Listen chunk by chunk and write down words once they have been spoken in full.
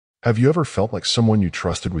Have you ever felt like someone you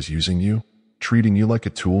trusted was using you, treating you like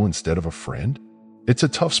a tool instead of a friend? It's a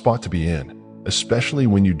tough spot to be in, especially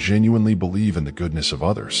when you genuinely believe in the goodness of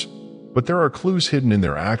others. But there are clues hidden in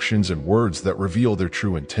their actions and words that reveal their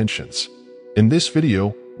true intentions. In this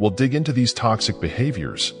video, we'll dig into these toxic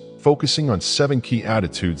behaviors, focusing on 7 key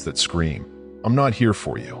attitudes that scream, "I'm not here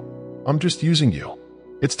for you. I'm just using you."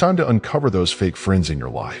 It's time to uncover those fake friends in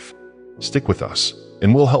your life. Stick with us,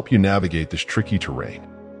 and we'll help you navigate this tricky terrain.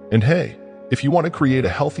 And hey, if you want to create a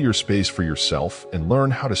healthier space for yourself and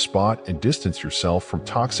learn how to spot and distance yourself from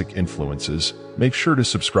toxic influences, make sure to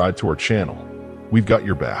subscribe to our channel. We've got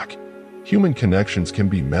your back. Human connections can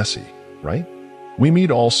be messy, right? We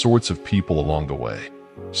meet all sorts of people along the way.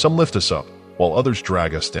 Some lift us up, while others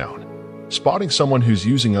drag us down. Spotting someone who's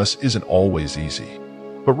using us isn't always easy.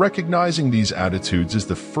 But recognizing these attitudes is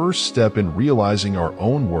the first step in realizing our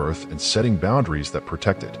own worth and setting boundaries that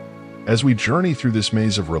protect it. As we journey through this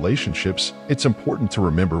maze of relationships, it's important to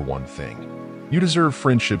remember one thing. You deserve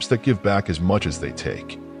friendships that give back as much as they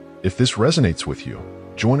take. If this resonates with you,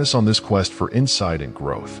 join us on this quest for insight and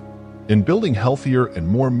growth. In building healthier and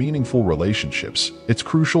more meaningful relationships, it's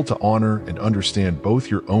crucial to honor and understand both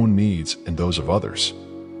your own needs and those of others.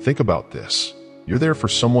 Think about this. You're there for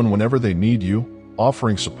someone whenever they need you,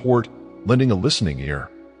 offering support, lending a listening ear,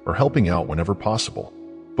 or helping out whenever possible.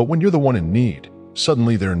 But when you're the one in need,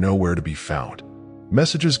 suddenly they're nowhere to be found.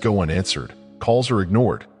 Messages go unanswered, calls are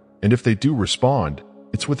ignored, and if they do respond,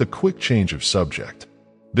 it's with a quick change of subject.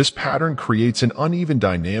 This pattern creates an uneven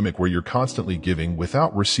dynamic where you're constantly giving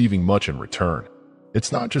without receiving much in return.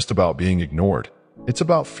 It's not just about being ignored. It's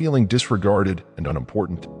about feeling disregarded and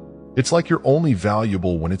unimportant. It's like you're only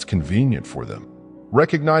valuable when it's convenient for them.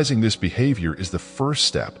 Recognizing this behavior is the first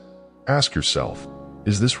step. Ask yourself,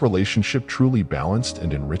 is this relationship truly balanced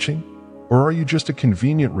and enriching? Or are you just a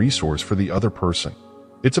convenient resource for the other person?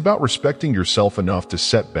 It's about respecting yourself enough to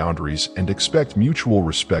set boundaries and expect mutual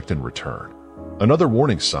respect in return. Another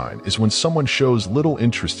warning sign is when someone shows little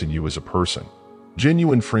interest in you as a person.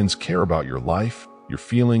 Genuine friends care about your life, your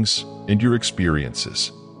feelings, and your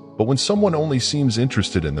experiences. But when someone only seems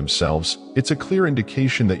interested in themselves, it's a clear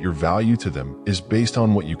indication that your value to them is based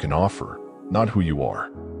on what you can offer, not who you are.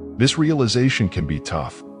 This realization can be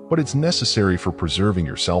tough, but it's necessary for preserving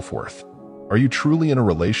your self-worth. Are you truly in a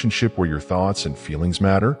relationship where your thoughts and feelings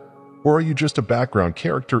matter? Or are you just a background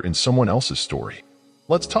character in someone else's story?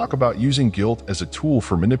 Let's talk about using guilt as a tool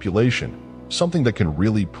for manipulation, something that can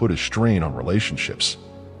really put a strain on relationships.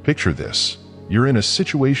 Picture this. You're in a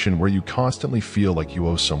situation where you constantly feel like you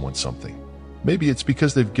owe someone something. Maybe it's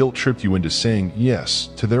because they've guilt-tripped you into saying yes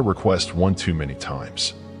to their request one too many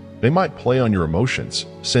times. They might play on your emotions,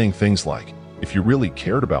 saying things like, "If you really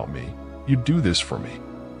cared about me, you'd do this for me."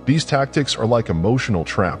 These tactics are like emotional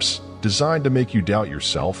traps, designed to make you doubt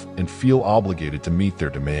yourself and feel obligated to meet their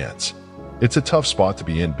demands. It's a tough spot to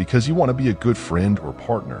be in because you want to be a good friend or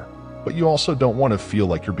partner, but you also don't want to feel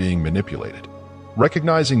like you're being manipulated.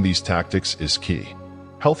 Recognizing these tactics is key.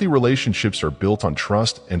 Healthy relationships are built on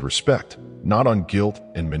trust and respect, not on guilt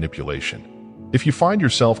and manipulation. If you find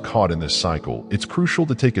yourself caught in this cycle, it's crucial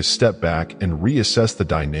to take a step back and reassess the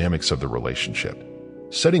dynamics of the relationship.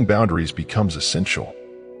 Setting boundaries becomes essential.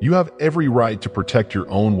 You have every right to protect your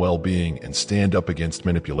own well-being and stand up against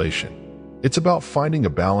manipulation. It's about finding a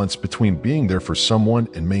balance between being there for someone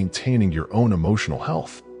and maintaining your own emotional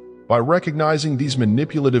health. By recognizing these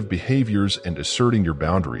manipulative behaviors and asserting your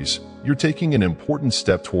boundaries, you're taking an important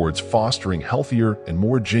step towards fostering healthier and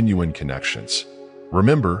more genuine connections.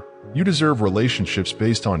 Remember, you deserve relationships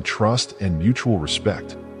based on trust and mutual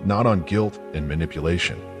respect, not on guilt and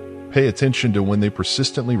manipulation. Pay attention to when they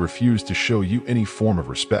persistently refuse to show you any form of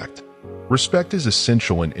respect. Respect is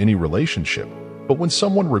essential in any relationship, but when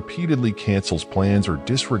someone repeatedly cancels plans or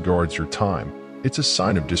disregards your time, it's a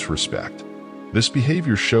sign of disrespect. This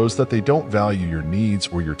behavior shows that they don't value your needs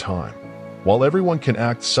or your time. While everyone can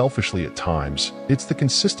act selfishly at times, it's the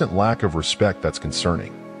consistent lack of respect that's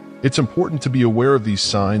concerning. It's important to be aware of these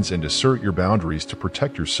signs and assert your boundaries to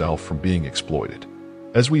protect yourself from being exploited.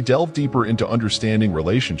 As we delve deeper into understanding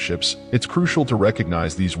relationships, it's crucial to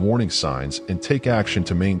recognize these warning signs and take action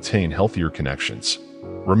to maintain healthier connections.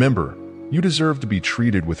 Remember, you deserve to be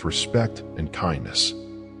treated with respect and kindness.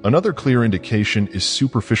 Another clear indication is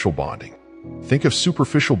superficial bonding. Think of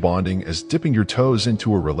superficial bonding as dipping your toes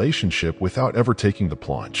into a relationship without ever taking the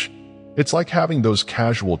plunge. It's like having those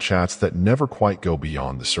casual chats that never quite go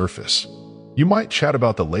beyond the surface. You might chat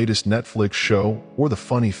about the latest Netflix show or the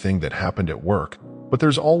funny thing that happened at work, but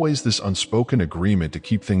there's always this unspoken agreement to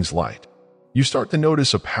keep things light. You start to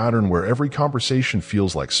notice a pattern where every conversation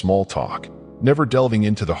feels like small talk, never delving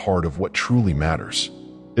into the heart of what truly matters.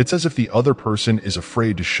 It's as if the other person is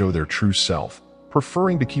afraid to show their true self,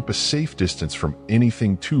 preferring to keep a safe distance from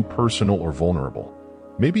anything too personal or vulnerable.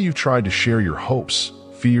 Maybe you tried to share your hopes,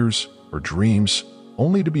 fears, or dreams,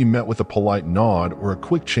 only to be met with a polite nod or a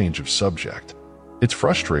quick change of subject. It's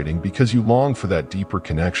frustrating because you long for that deeper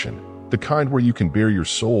connection, the kind where you can bare your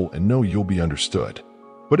soul and know you'll be understood.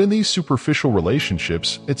 But in these superficial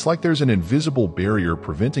relationships, it's like there's an invisible barrier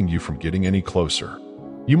preventing you from getting any closer.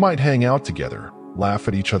 You might hang out together, laugh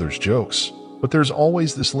at each other's jokes, but there's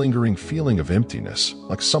always this lingering feeling of emptiness,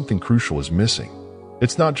 like something crucial is missing.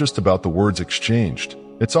 It's not just about the words exchanged,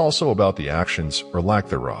 it's also about the actions or lack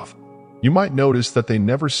thereof. You might notice that they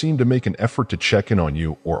never seem to make an effort to check in on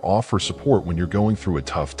you or offer support when you're going through a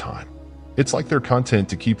tough time. It's like they're content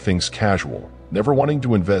to keep things casual, never wanting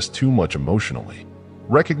to invest too much emotionally.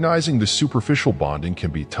 Recognizing the superficial bonding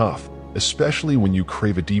can be tough, especially when you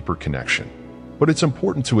crave a deeper connection. But it's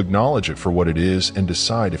important to acknowledge it for what it is and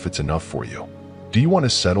decide if it's enough for you. Do you want to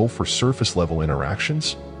settle for surface-level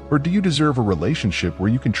interactions? Or do you deserve a relationship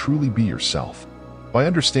where you can truly be yourself? By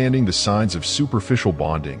understanding the signs of superficial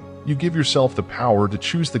bonding, you give yourself the power to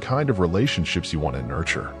choose the kind of relationships you want to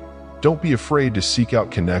nurture. Don't be afraid to seek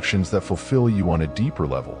out connections that fulfill you on a deeper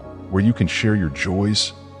level, where you can share your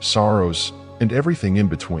joys, sorrows, and everything in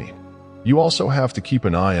between. You also have to keep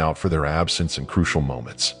an eye out for their absence in crucial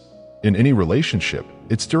moments. In any relationship,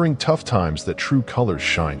 it's during tough times that true colors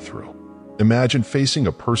shine through. Imagine facing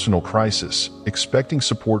a personal crisis, expecting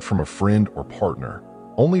support from a friend or partner,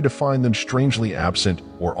 only to find them strangely absent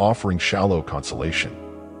or offering shallow consolation.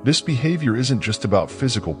 This behavior isn't just about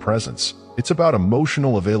physical presence, it's about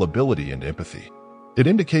emotional availability and empathy. It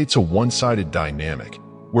indicates a one-sided dynamic,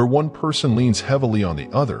 where one person leans heavily on the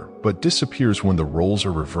other but disappears when the roles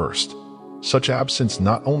are reversed. Such absence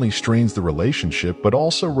not only strains the relationship but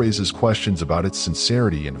also raises questions about its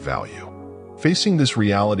sincerity and value. Facing this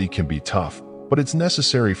reality can be tough, but it's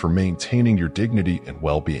necessary for maintaining your dignity and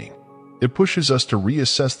well-being. It pushes us to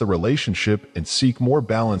reassess the relationship and seek more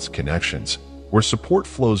balanced connections, where support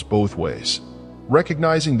flows both ways.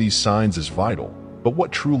 Recognizing these signs is vital, but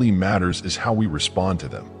what truly matters is how we respond to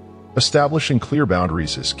them. Establishing clear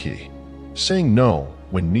boundaries is key. Saying no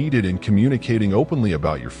when needed and communicating openly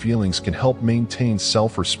about your feelings can help maintain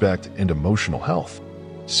self-respect and emotional health.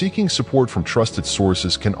 Seeking support from trusted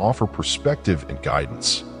sources can offer perspective and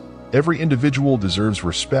guidance. Every individual deserves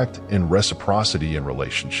respect and reciprocity in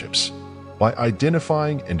relationships. By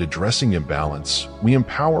identifying and addressing imbalance, we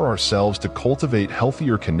empower ourselves to cultivate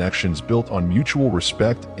healthier connections built on mutual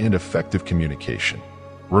respect and effective communication.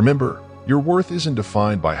 Remember, your worth isn't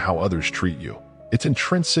defined by how others treat you. It's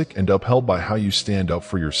intrinsic and upheld by how you stand up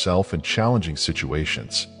for yourself in challenging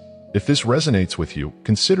situations. If this resonates with you,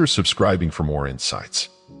 consider subscribing for more insights.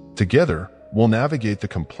 Together, we'll navigate the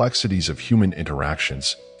complexities of human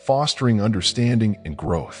interactions, fostering understanding and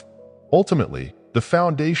growth. Ultimately, the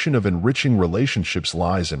foundation of enriching relationships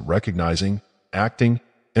lies in recognizing, acting,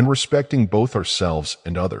 and respecting both ourselves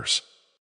and others.